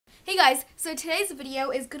Hey guys, so today's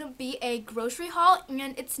video is going to be a grocery haul,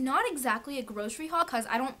 and it's not exactly a grocery haul because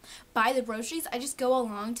I don't buy the groceries. I just go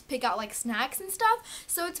along to pick out like snacks and stuff.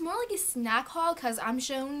 So it's more like a snack haul because I'm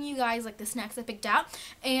showing you guys like the snacks I picked out,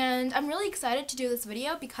 and I'm really excited to do this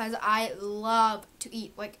video because I love to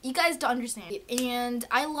eat. Like, you guys don't understand. And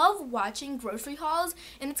I love watching grocery hauls,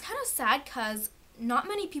 and it's kind of sad because not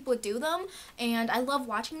many people do them, and I love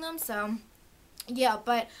watching them, so yeah,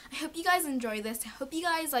 but I hope you guys enjoy this. I hope you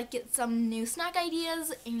guys like get some new snack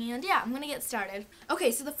ideas, and yeah, I'm gonna get started.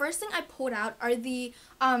 Okay, so the first thing I pulled out are the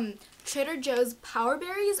Trader Joe's Power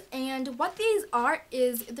Berries, and what these are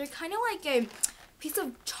is they're kind of like a piece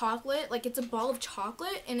of chocolate, like it's a ball of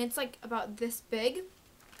chocolate, and it's like about this big,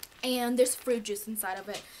 and there's fruit juice inside of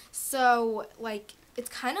it. So like it's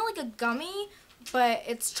kind of like a gummy, but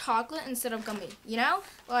it's chocolate instead of gummy, you know?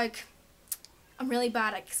 Like, I'm really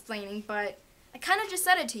bad at explaining, but I kind of just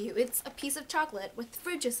said it to you. It's a piece of chocolate with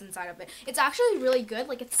fruit juice inside of it. It's actually really good.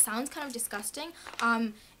 Like, it sounds kind of disgusting.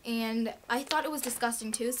 And I thought it was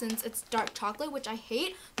disgusting too since it's dark chocolate, which I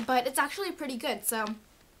hate, but it's actually pretty good. So,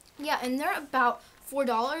 yeah, and they're about $4,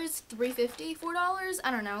 $3.50, $4,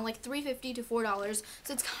 I don't know, like $3.50 to $4.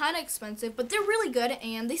 So it's kind of expensive, but they're really good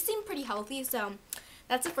and they seem pretty healthy. So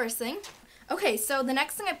that's the first thing. Okay, so the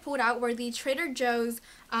next thing I pulled out were the Trader Joe's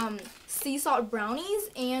sea salt brownies,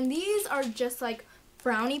 and these are just like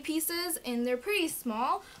brownie pieces, and they're pretty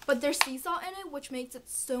small, but there's sea salt in it, which makes it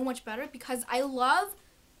so much better because I love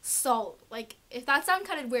salt. Like, if that sounds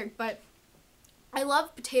kind of weird, but I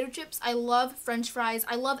love potato chips, I love french fries,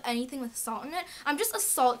 I love anything with salt in it. I'm just a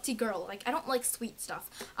salty girl. Like, I don't like sweet stuff.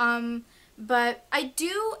 But I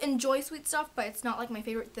do enjoy sweet stuff, but it's not like my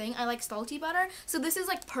favorite thing. I like salty better. So this is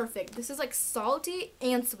like perfect. This is like salty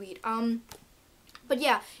and sweet. But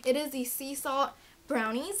yeah, it is the sea salt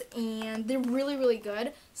brownies, and they're really, really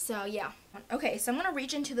good. So yeah. Okay, so I'm going to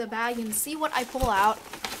reach into the bag and see what I pull out.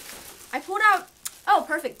 I pulled out, oh,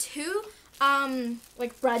 perfect, two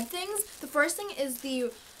like bread things. The first thing is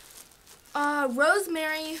the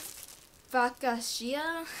rosemary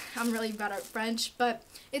focaccia. I'm really bad at French, but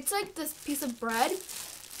it's like this piece of bread,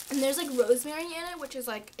 and there's like rosemary in it, which is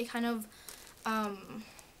like a kind of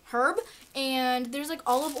herb, and there's like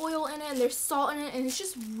olive oil in it, and there's salt in it, and it's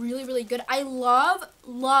just really, really good. I love,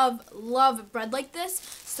 love, love bread like this,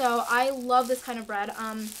 so I love this kind of bread.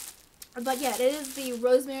 But yeah, it is the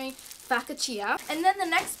rosemary focaccia. And then the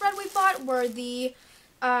next bread we bought were the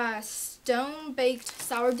stone-baked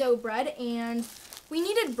sourdough bread, and we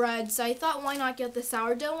needed bread, so I thought, why not get the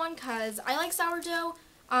sourdough one, because I like sourdough.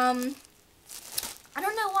 I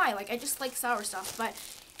don't know why, like, I just like sour stuff, but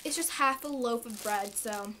it's just half a loaf of bread,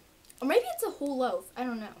 so, or maybe it's a whole loaf, I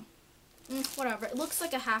don't know. Whatever, it looks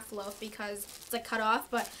like a half loaf because it's like cut off,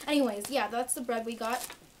 but anyways, yeah, that's the bread we got.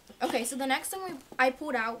 Okay, so the next thing I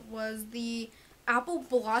pulled out was the apple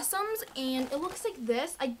blossoms, and it looks like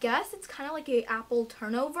this. I guess it's kind of like a apple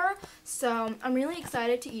turnover, so I'm really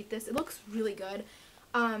excited to eat this. It looks really good.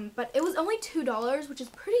 But it was only $2, which is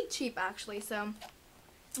pretty cheap actually, so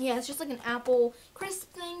yeah, it's just like an apple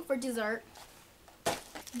crisp thing for dessert.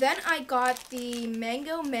 Then I got the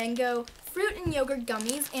mango fruit and yogurt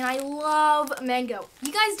gummies, and I love mango.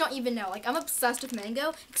 You guys don't even know, like, I'm obsessed with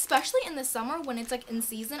mango, especially in the summer when it's like in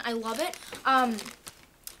season. I love it.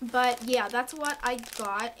 But yeah, that's what I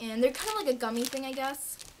got, and they're kind of like a gummy thing, I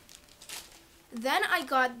guess. Then I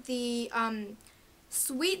got the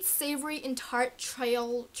sweet, savory, and tart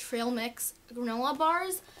trail mix granola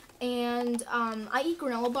bars, and I eat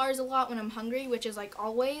granola bars a lot when I'm hungry, which is like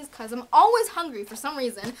always, because I'm always hungry for some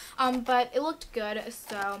reason, but it looked good,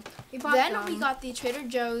 so we bought them. Then we got the Trader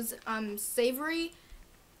Joe's savory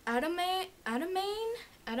edamame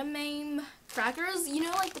crackers, you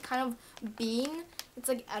know, like the kind of bean. It's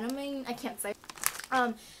like edamame, I can't say.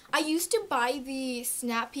 I used to buy the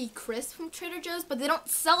Snappy Crisp from Trader Joe's, but they don't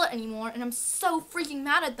sell it anymore, and I'm so freaking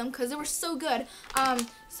mad at them because they were so good.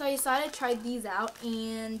 So I decided to try these out,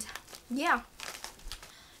 and yeah.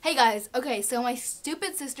 Hey guys, okay, so my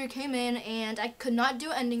stupid sister came in, and I could not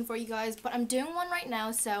do an ending for you guys, but I'm doing one right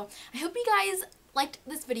now, so I hope you guys liked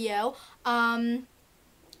this video.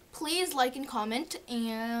 Please like and comment,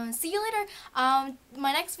 and see you later.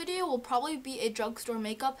 My next video will probably be a drugstore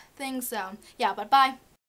makeup thing, so yeah, but bye.